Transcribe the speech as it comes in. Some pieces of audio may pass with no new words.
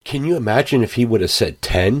Can you imagine if he would have said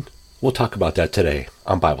 10? We'll talk about that today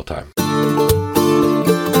on Bible Time.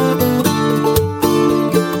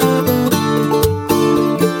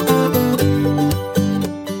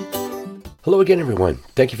 Hello again, everyone.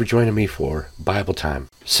 Thank you for joining me for Bible Time.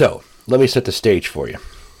 So, let me set the stage for you.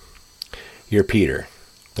 You're Peter,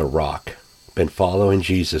 the rock. Been following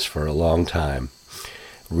Jesus for a long time.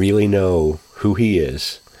 Really know who he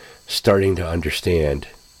is. Starting to understand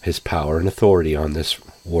his power and authority on this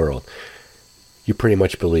world. You pretty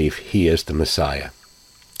much believe he is the Messiah.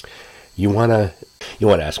 You want to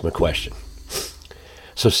ask him a question.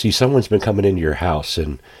 So see, someone's been coming into your house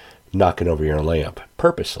and knocking over your lamp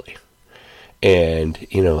purposely. And,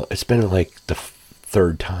 it's been like the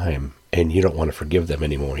third time, and you don't want to forgive them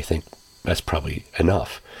anymore. You think that's probably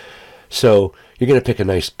enough. So you're going to pick a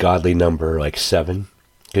nice godly number like 7,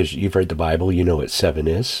 because you've read the Bible, you know what 7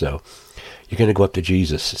 is. So you're going to go up to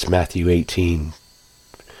Jesus. It's Matthew 18,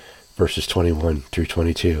 verses 21 through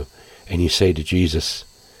 22. And you say to Jesus,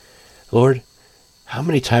 Lord, how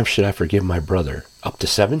many times should I forgive my brother? Up to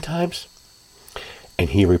 7 times? And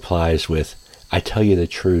he replies with, I tell you the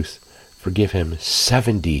truth. Forgive him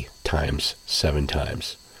 70 times, 7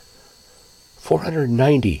 times.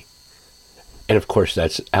 490. And of course,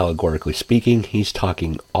 that's allegorically speaking. He's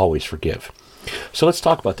talking always forgive. So let's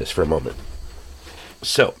talk about this for a moment.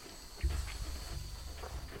 So,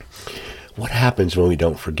 what happens when we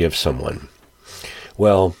don't forgive someone?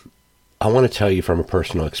 Well, I want to tell you from a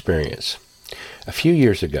personal experience. A few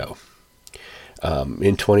years ago,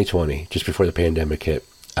 in 2020, just before the pandemic hit,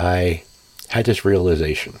 I had this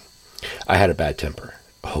realization. I had a bad temper.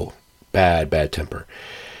 Oh, bad temper.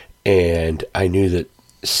 And I knew that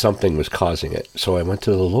something was causing it. So I went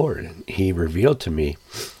to the Lord, and he revealed to me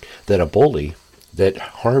that a bully that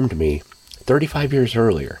harmed me 35 years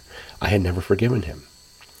earlier, I had never forgiven him.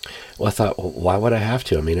 Well, I thought, why would I have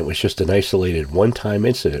to? I mean, it was just an isolated one-time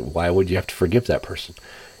incident. Why would you have to forgive that person?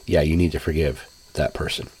 Yeah, you need to forgive that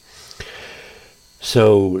person.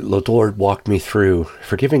 So the Lord walked me through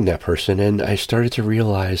forgiving that person, and I started to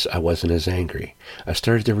realize I wasn't as angry. I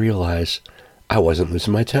started to realize I wasn't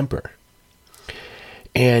losing my temper.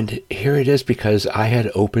 And here it is, because I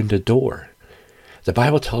had opened a door. The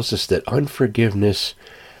Bible tells us that unforgiveness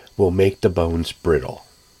will make the bones brittle.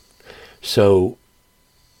 So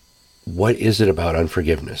what is it about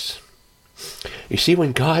unforgiveness? You see,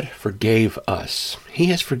 when God forgave us, he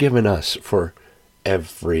has forgiven us for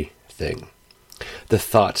everything. The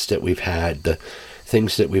thoughts that we've had, the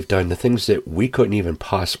things that we've done, the things that we couldn't even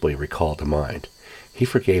possibly recall to mind. He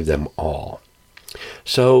forgave them all.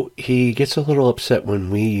 So he gets a little upset when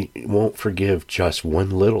we won't forgive just one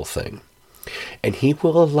little thing. And he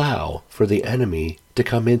will allow for the enemy to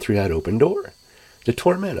come in through that open door to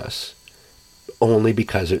torment us, only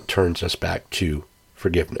because it turns us back to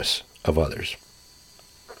forgiveness of others.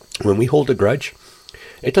 When we hold a grudge,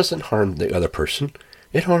 it doesn't harm the other person,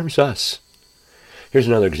 it harms us. Here's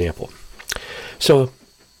another example. So,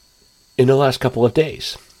 in the last couple of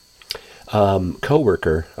days, a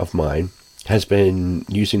coworker of mine has been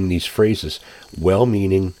using these phrases,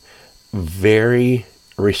 well-meaning, very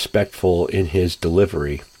respectful in his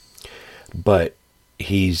delivery, but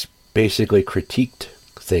he's basically critiqued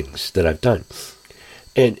things that I've done.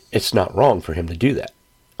 And it's not wrong for him to do that.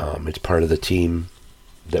 It's part of the team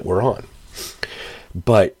that we're on.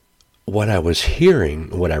 But what I was hearing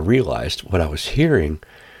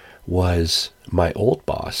was my old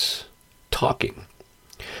boss talking.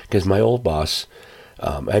 Because my old boss,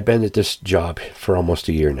 I'd been at this job for almost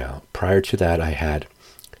a year now. Prior to that, I had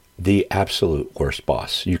the absolute worst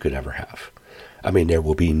boss you could ever have. I mean, there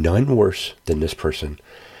will be none worse than this person,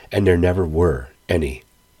 and there never were any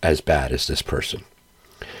as bad as this person.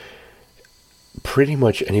 Pretty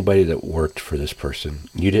much anybody that worked for this person,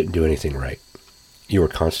 you didn't do anything right. You were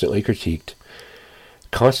constantly critiqued,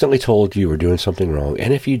 constantly told you were doing something wrong.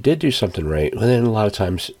 And if you did do something right, well, then a lot of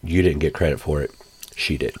times you didn't get credit for it.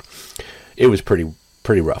 She did. It was pretty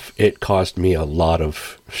rough. It caused me a lot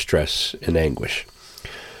of stress and anguish.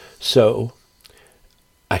 So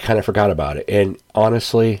I kind of forgot about it. And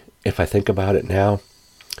honestly, if I think about it now,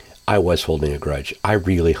 I was holding a grudge. I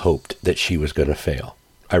really hoped that she was going to fail.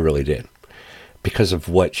 I really did. Because of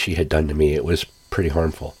what she had done to me, it was pretty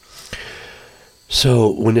harmful.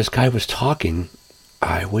 So when this guy was talking,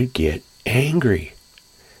 I would get angry,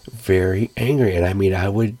 very angry. And I mean, I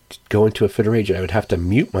would go into a fit of rage. I would have to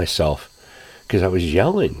mute myself because I was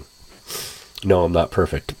yelling. No, I'm not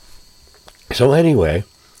perfect. So anyway,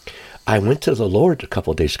 I went to the Lord a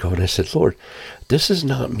couple of days ago and I said, Lord, this is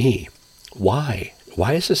not me. Why?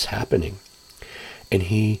 Why is this happening? And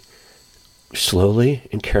he slowly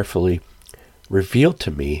and carefully revealed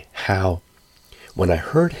to me how, when I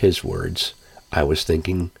heard his words, I was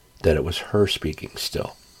thinking that it was her speaking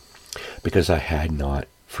still, because I had not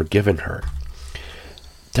forgiven her.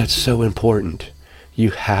 That's so important.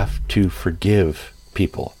 You have to forgive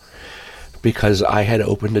people, because I had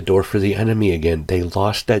opened the door for the enemy again. They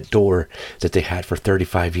lost that door that they had for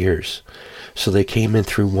 35 years. So they came in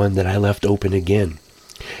through one that I left open again.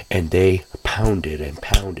 And they pounded and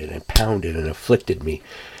pounded and pounded and afflicted me.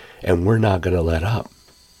 And we're not going to let up,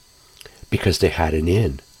 because they had an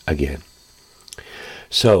in again.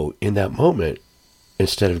 So in that moment,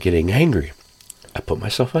 instead of getting angry, I put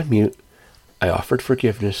myself on mute. I offered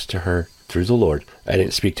forgiveness to her through the Lord. I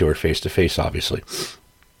didn't speak to her face to face, obviously.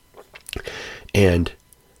 And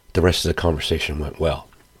the rest of the conversation went well.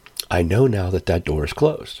 I know now that that door is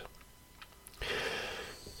closed.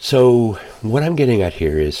 So what I'm getting at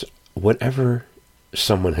here is, whatever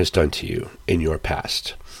someone has done to you in your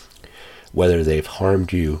past, whether they've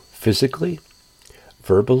harmed you physically,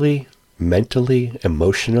 verbally, mentally,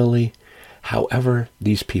 emotionally, however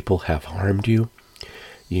these people have harmed you,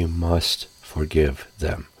 you must forgive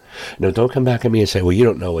them. Now, don't come back at me and say, well, you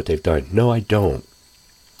don't know what they've done. No, I don't.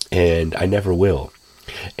 And I never will.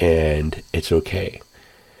 And it's okay,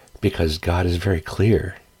 because God is very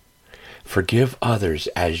clear. Forgive others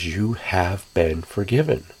as you have been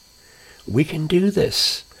forgiven. We can do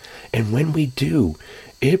this. And when we do,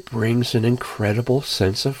 it brings an incredible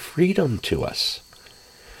sense of freedom to us.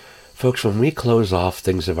 Folks, when we close off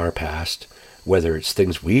things of our past, whether it's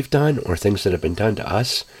things we've done or things that have been done to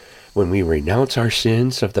us, when we renounce our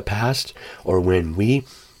sins of the past, or when we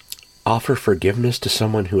offer forgiveness to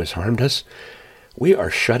someone who has harmed us, we are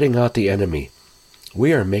shutting out the enemy.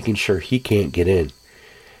 We are making sure he can't get in.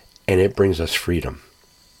 And it brings us freedom.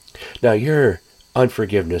 Now, your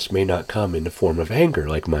unforgiveness may not come in the form of anger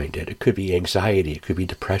like mine did. It could be anxiety. It could be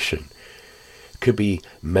depression. It could be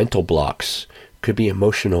mental blocks. It could be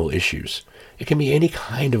emotional issues. It can be any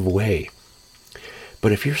kind of way.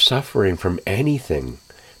 But if you're suffering from anything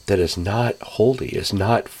that is not holy, is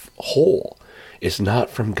not whole, is not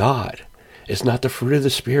from God, is not the fruit of the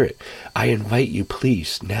Spirit, I invite you,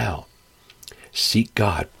 please, now, seek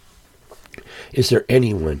God. Is there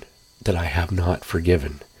anyone that I have not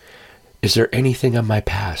forgiven? Is there anything of my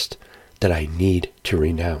past that I need to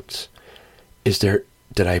renounce?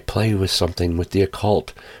 Did I play with something with the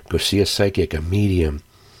occult? Go see a psychic, a medium,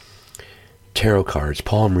 tarot cards,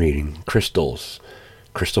 palm reading, crystals,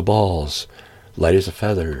 crystal balls, light as a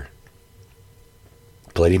feather,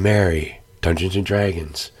 Bloody Mary, Dungeons and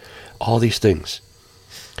Dragons, all these things.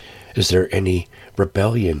 Is there any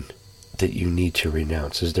rebellion that you need to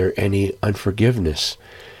renounce? Is there any unforgiveness?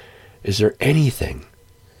 Is there anything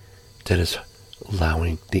that is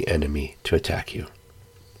allowing the enemy to attack you?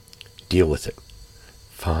 Deal with it.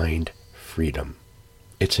 Find freedom.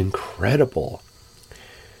 It's incredible.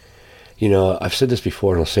 You know, I've said this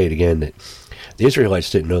before and I'll say it again, that the Israelites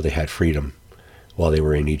didn't know they had freedom while they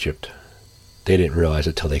were in Egypt. They didn't realize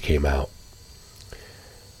it till they came out.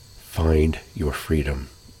 Find your freedom.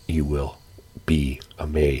 You will be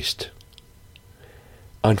amazed.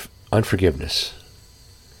 Unforgiveness.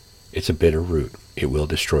 It's a bitter root. It will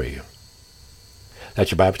destroy you.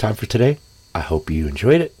 That's your Bible time for today. I hope you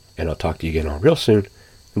enjoyed it, and I'll talk to you again real soon.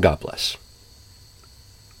 And God bless.